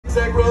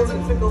Egg roads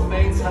and fickle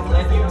fates have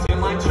led you to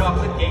my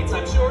chocolate gates.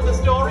 I'm sure the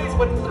stories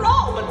would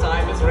enthrall, but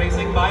time is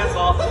racing by us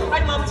all.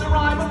 I'd love to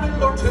rhyme a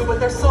riddle or two, but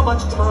there's so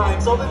much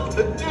time, so little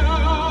to do.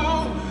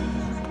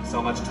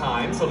 So much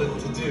time, so little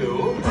to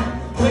do.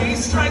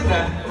 Please strike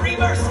that,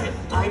 reverse it.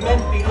 I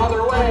meant the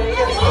other way.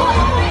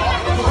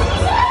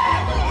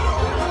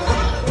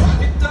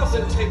 It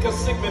doesn't take a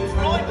Sigmund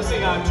Freud to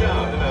see I'm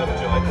charmed and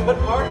overjoyed, but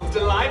Martin's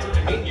delighted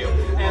to meet you,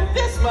 and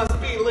this must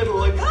be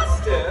little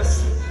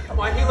Augustus.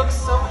 Why, he looks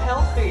so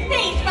healthy.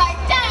 He's my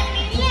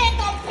tiny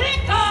little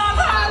prickle.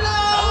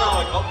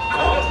 Hello.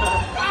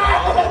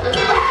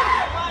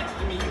 Delighted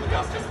to meet you,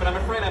 Augustus, but I'm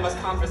afraid I must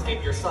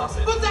confiscate your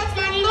sausage. But that's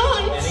my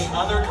lunch. Any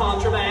other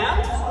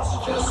contraband?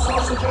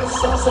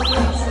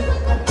 Sausages.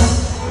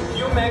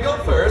 You may go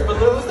first,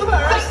 but lose the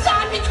verse. That's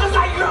not because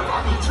I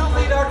love him. To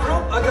lead our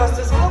group,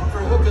 Augustus, look for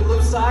who could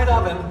lose side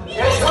oven.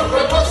 Yes, who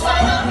could lose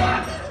side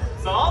oven?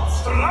 Salt?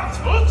 Straks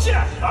butje!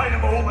 I am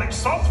holding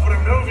salt for a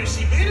Novi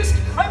Sibirisk.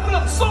 I'm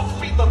run salt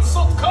feet and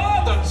salt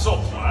card and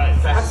salt wine.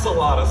 That's a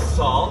lot of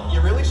salt. You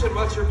really should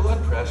watch your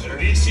blood pressure.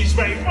 This is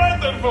my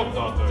wonderful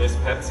daughter.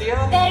 Dyspepsia?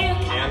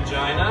 Veruca.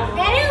 Angina?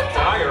 Veruca.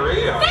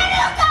 Diarrhea?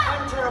 Veruca!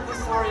 I'm terribly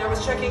sorry. I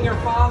was checking your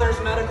father's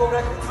medical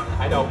records.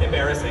 I know,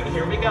 embarrassing.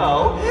 Here we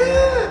go.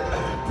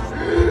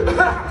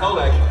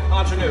 Oleg,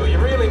 entre nous, you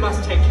really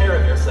must take care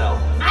of yourself.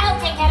 I'll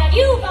take care of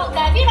you,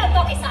 Volga, if you don't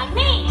focus on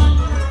me.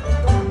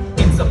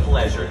 It's a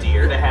pleasure,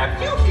 dear, to have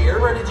you here.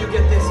 Where did you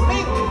get this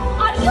mink?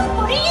 Are you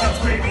for real?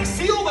 Baby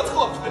seal that's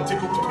clumped and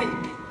tickled pink.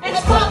 And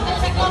it's clump and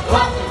tickle,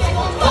 clump and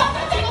tickle, clump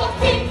and tickle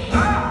pink.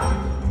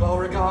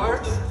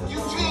 Beauregard?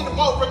 Eugene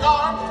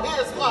Beauregard,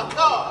 here's my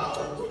card.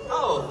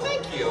 Oh,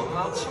 thank you.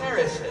 I'll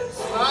cherish it.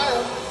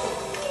 Smile.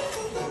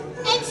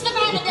 It's the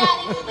banana,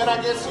 Daddy. And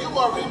I guess you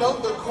already know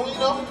the Queen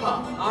of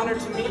Pop. Honored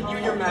to meet you,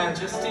 Your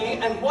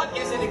Majesty. And what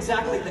is it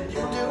exactly that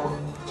you do?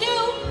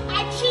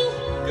 I chew.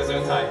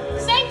 Gesundheit.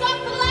 Same time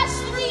for the last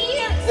 3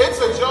 years. It's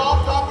a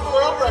job topping the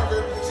world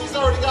record. She's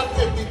already got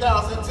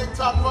 50,000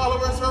 TikTok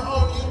followers, her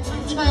own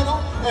YouTube channel,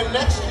 and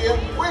next year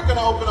we're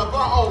gonna open up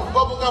our own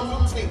bubblegum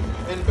boutique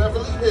in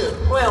Beverly Hills.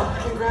 Well,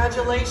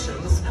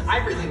 congratulations. I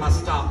really must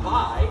stop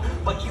by,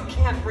 but you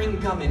can't bring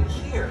gum in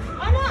here.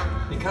 Why not?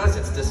 Because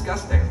it's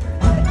disgusting.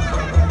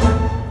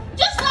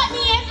 Just let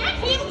me in. I'm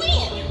here to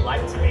win. You'd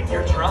like to make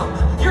your trump.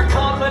 Your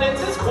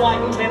confidence is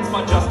quite intense,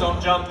 but just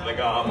don't jump the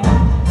gum.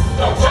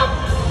 Don't jump,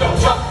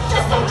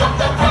 just don't jump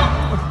the gum.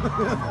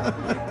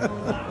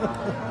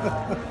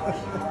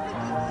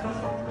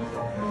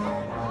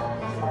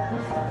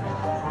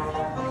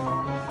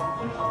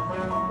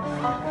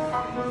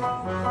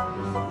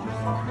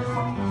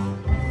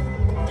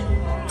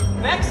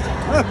 Next.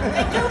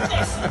 Hey, do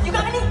this. You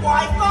got any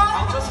Wi-Fi?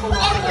 I'll just hold on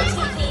to this.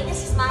 TV,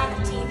 this is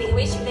Michael TV.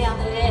 We should be on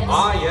the list.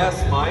 Ah,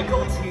 yes,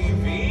 Michael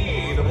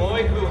TV, the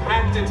boy who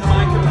hacked into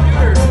my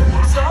computer.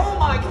 So,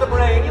 Mike the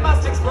Brain, you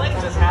must explain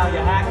just how you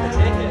hacked the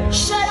ticket.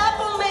 Shut up,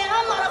 old man.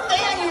 I'm not a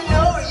fan, you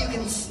know, or you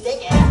can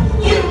stick it.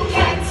 You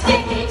can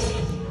stick it.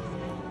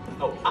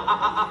 Oh,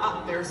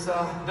 there's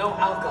no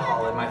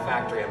alcohol in my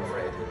factory, I'm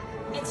afraid.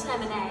 It's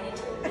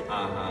lemonade.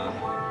 Uh-huh.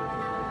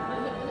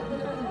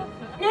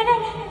 No.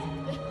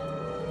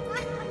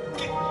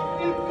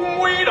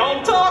 We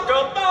don't talk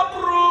about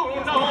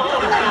Bruno.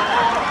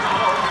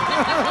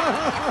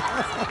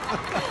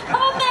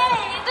 Oh,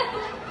 babe.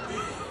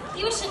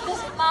 You should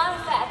visit my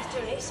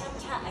factory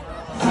sometime.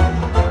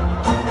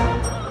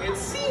 It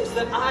seems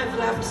that I've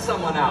left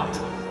someone out.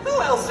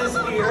 Who else is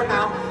here?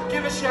 Now,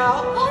 give a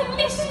shout. Oh,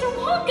 Mr.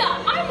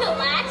 Wonka, I'm the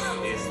last.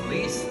 Is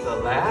Lise the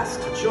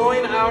last to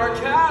join our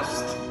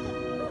cast?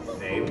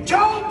 Name?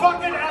 Joe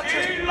Bucket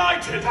answers.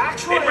 Delighted.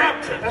 Actually,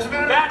 as a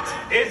matter of that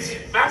is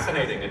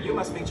fascinating, and you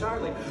must be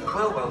Charlie.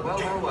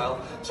 Well.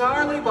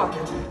 Charlie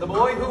Bucket, the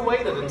boy who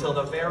waited until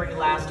the very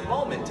last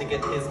moment to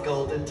get his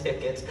golden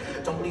ticket.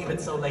 Don't leave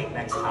it so late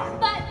next time.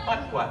 But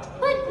What?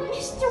 But,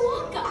 Mr.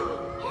 Wonka,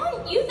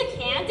 aren't you the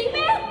candy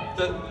man?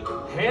 The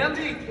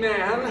handy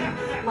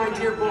man? My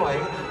dear boy,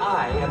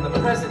 I am the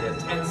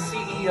president and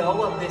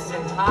CEO of this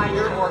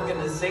entire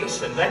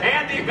organization. The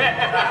handy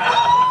man!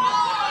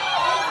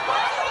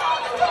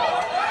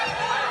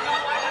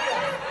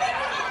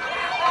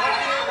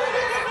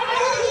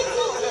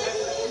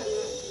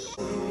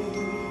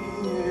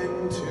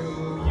 Into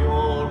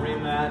your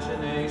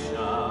imagination,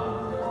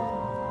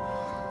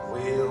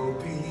 we'll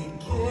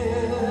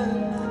begin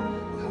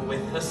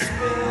with a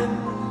spin,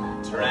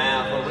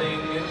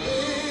 traveling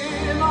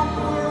in a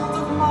world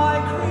of my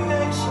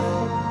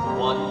creation.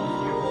 What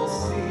you will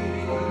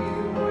see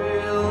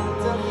will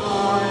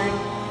defy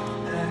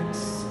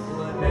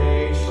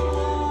explanation.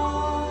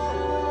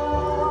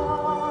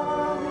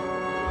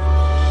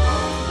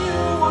 You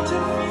want to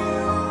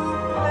view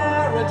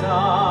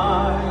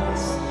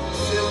paradise?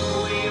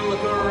 Simply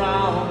look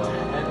around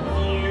and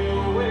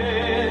view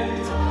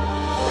it.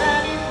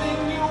 Anything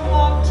you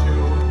want to,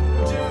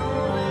 do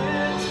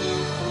it.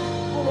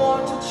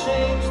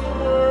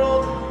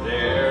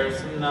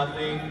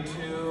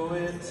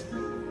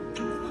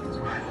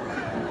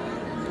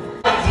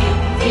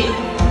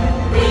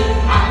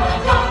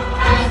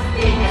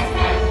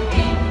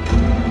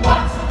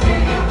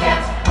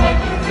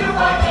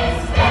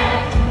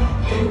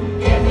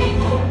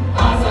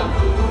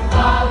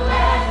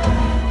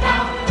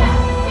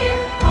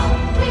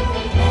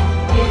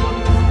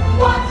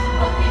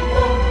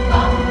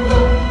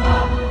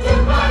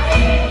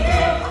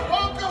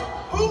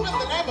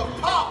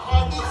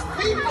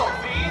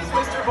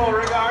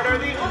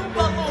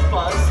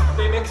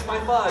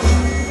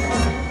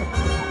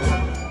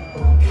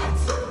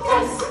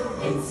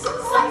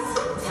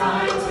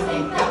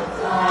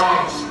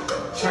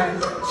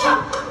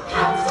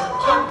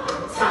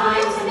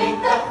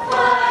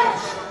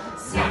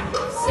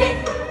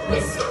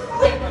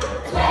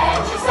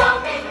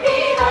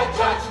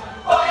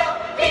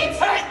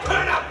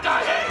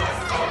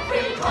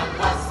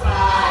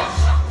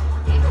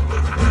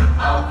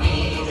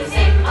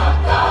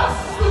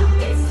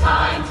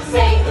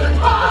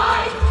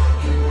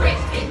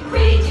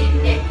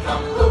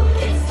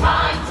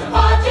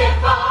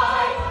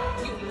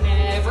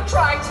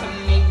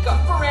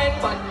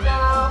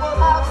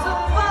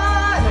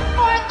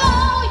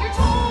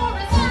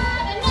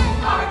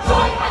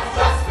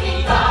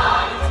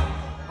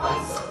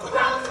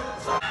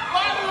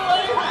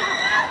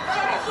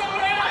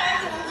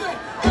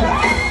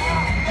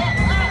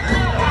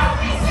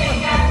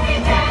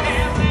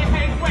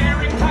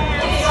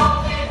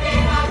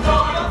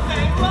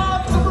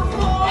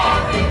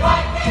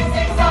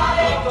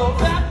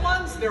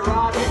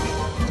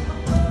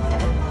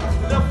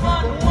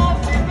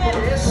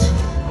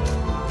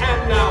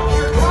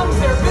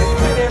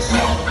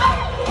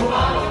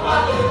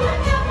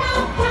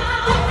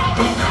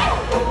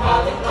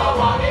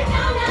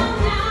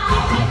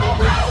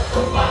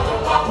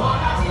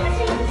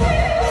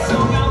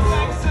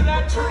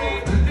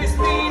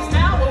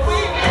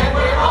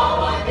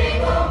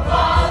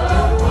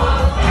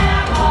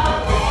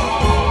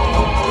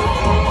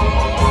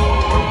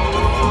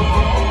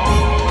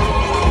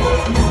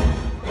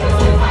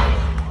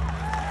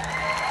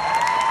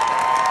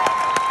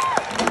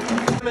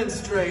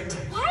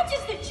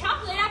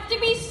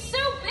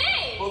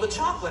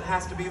 chocolate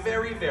has to be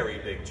very, very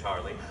big,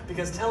 Charlie,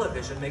 because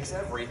television makes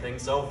everything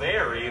so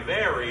very,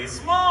 very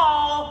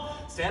small.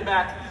 Stand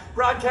back.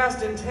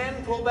 Broadcast in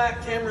 10, pull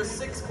back camera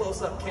 6,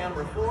 close-up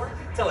camera 4,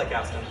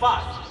 telecast in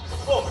 5,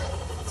 4,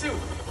 2,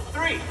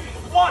 3,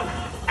 1,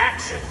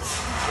 action.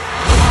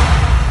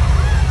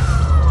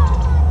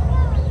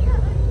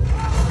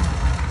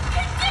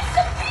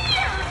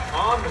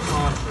 On the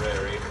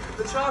contrary,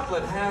 the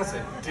chocolate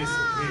hasn't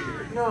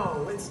disappeared.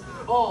 No, it's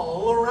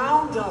all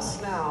around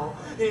us now,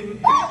 in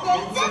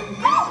billions and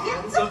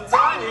billions of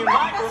tiny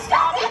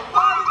microscopic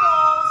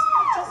particles,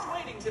 just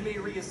waiting to be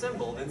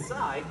reassembled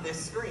inside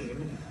this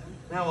screen.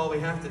 Now all we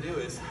have to do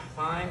is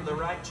find the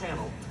right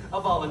channel.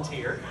 A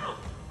volunteer.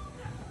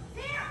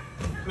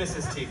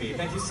 Mrs. TV,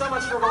 thank you so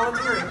much for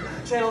volunteering.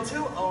 Channel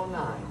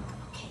 209.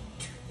 Okay,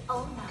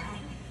 209.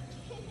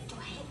 Do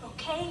I hit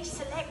OK,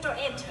 select, or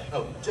enter?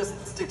 Oh,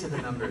 just stick to the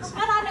numbers.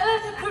 What on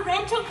earth are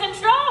parental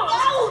controls?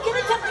 Oh, give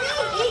it to me!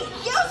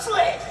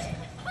 Useless!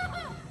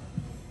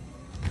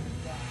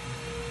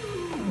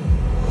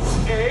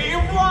 Hey,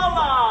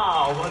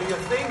 voila! What do you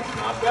think?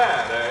 Not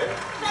bad, eh?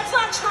 That's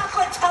not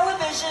chocolate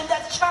television,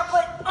 that's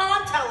chocolate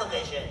on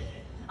television.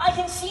 I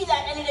can see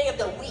that any day of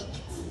the week.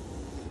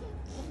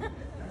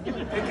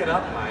 Pick it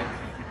up, Mike.